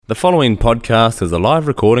The following podcast is a live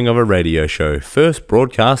recording of a radio show first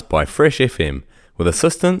broadcast by Fresh FM with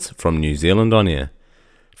assistance from New Zealand On Air.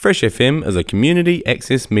 Fresh FM is a community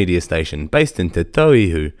access media station based in Te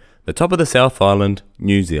Tauihu, the top of the South Island,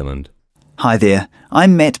 New Zealand. Hi there,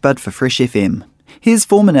 I'm Matt Budd for Fresh FM. Here's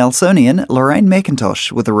former Nelsonian Lorraine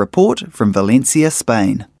McIntosh with a report from Valencia,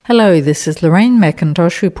 Spain. Hello, this is Lorraine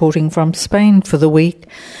McIntosh reporting from Spain for the week.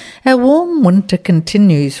 Our warm winter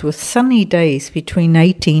continues with sunny days between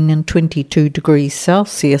 18 and 22 degrees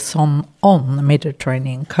Celsius on the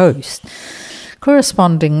Mediterranean coast,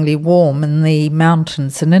 correspondingly warm in the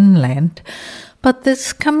mountains and inland. But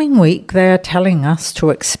this coming week they are telling us to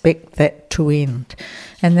expect that to end,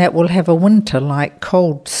 and that we'll have a winter-like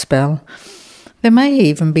cold spell. There may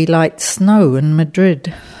even be light snow in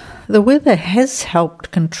Madrid. The weather has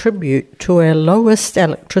helped contribute to our lowest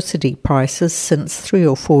electricity prices since 3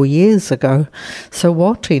 or 4 years ago. So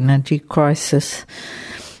what energy crisis?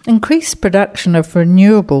 Increased production of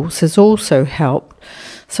renewables has also helped,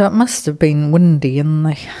 so it must have been windy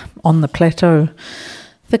on the plateau.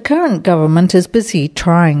 The current government is busy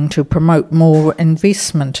trying to promote more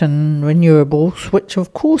investment in renewables, which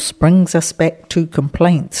of course brings us back to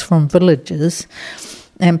complaints from villagers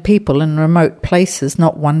and people in remote places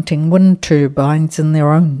not wanting wind turbines in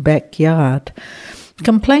their own backyard,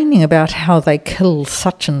 complaining about how they kill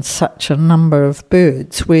such and such a number of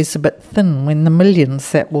birds wears a bit thin when the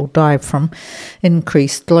millions that will die from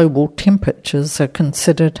increased global temperatures are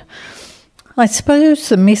considered. I suppose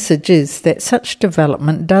the message is that such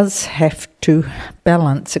development does have to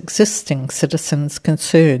balance existing citizens'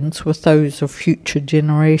 concerns with those of future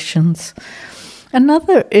generations.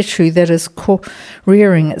 Another issue that is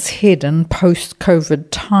rearing its head in post-COVID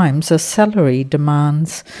times are salary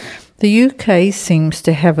demands. The UK seems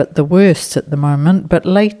to have it the worst at the moment, but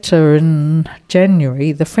later in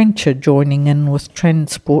January the French are joining in with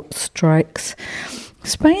transport strikes.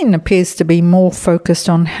 Spain appears to be more focused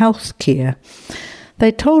on healthcare.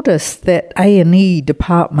 They told us that A&E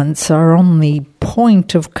departments are on the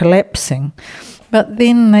point of collapsing, but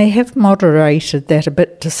then they have moderated that a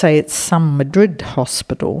bit to say it's some Madrid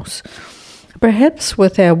hospitals. Perhaps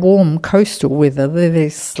with our warm coastal weather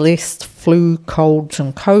there's less flu, colds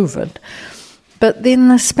and COVID. But then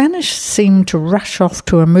the Spanish seem to rush off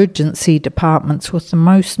to emergency departments with the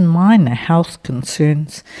most minor health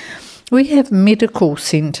concerns. We have medical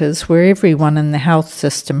centres where everyone in the health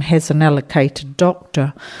system has an allocated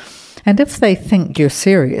doctor. And if they think you're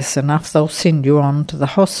serious enough, they'll send you on to the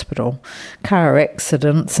hospital, car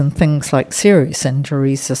accidents and things like serious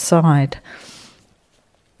injuries aside.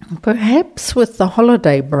 Perhaps with the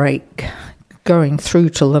holiday break going through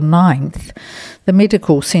till the 9th, the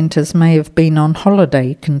medical centres may have been on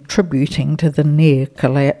holiday contributing to the near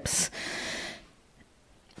collapse.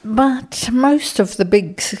 But most of the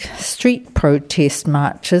big street protest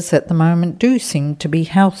marches at the moment do seem to be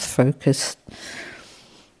health-focused.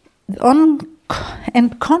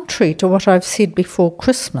 And contrary to what I've said before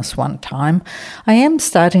Christmas one time, I am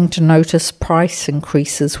starting to notice price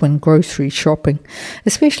increases when grocery shopping,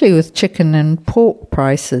 especially with chicken and pork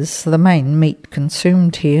prices, the main meat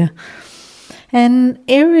consumed here. An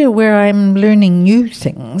area where I'm learning new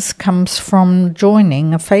things comes from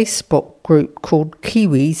joining a Facebook group called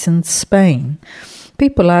Kiwis in Spain.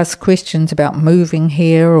 People ask questions about moving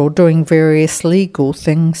here or doing various legal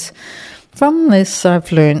things. From this,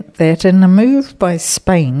 I've learnt that in a move by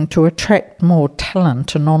Spain to attract more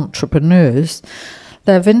talent and entrepreneurs,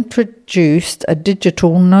 they've introduced a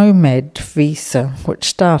digital nomad visa, which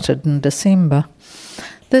started in December.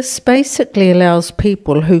 This basically allows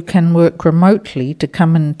people who can work remotely to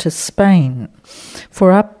come into Spain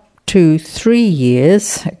for up to 3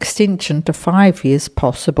 years, extension to 5 years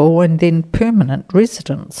possible, and then permanent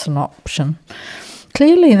residence an option.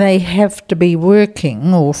 Clearly they have to be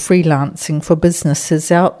working or freelancing for businesses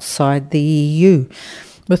outside the EU,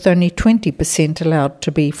 with only 20% allowed to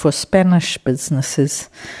be for Spanish businesses.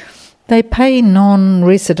 They pay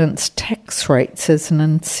non-residents tax rates as an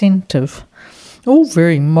incentive. All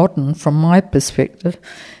very modern from my perspective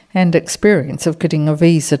and experience of getting a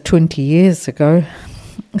visa 20 years ago.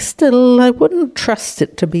 Still, I wouldn't trust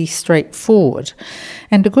it to be straightforward,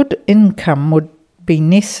 and a good income would be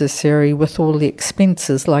necessary with all the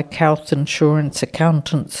expenses like health insurance,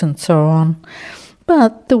 accountants and so on.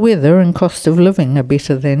 But the weather and cost of living are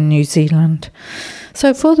better than New Zealand.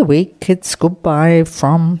 So for the week, it's goodbye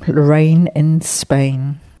from Lorraine in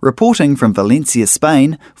Spain. Reporting from Valencia,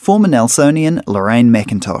 Spain, former Nelsonian Lorraine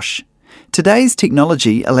McIntosh. Today's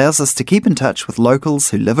technology allows us to keep in touch with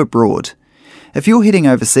locals who live abroad. If you're heading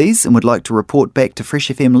overseas and would like to report back to Fresh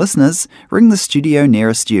FM listeners, ring the studio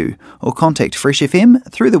nearest you or contact Fresh FM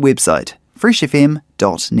through the website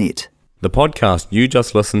freshfm.net. The podcast you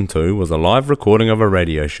just listened to was a live recording of a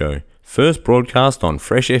radio show, first broadcast on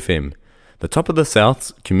Fresh FM, the top of the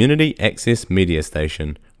South's community access media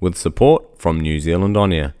station, with support from New Zealand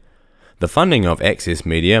On Air. The funding of Access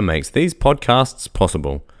Media makes these podcasts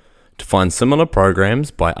possible. To find similar programs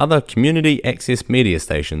by other community access media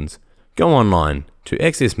stations, go online to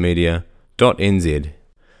accessmedia.nz.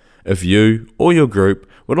 If you or your group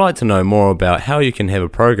would like to know more about how you can have a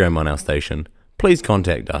program on our station, please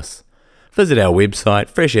contact us. Visit our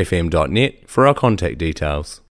website freshfm.net for our contact details.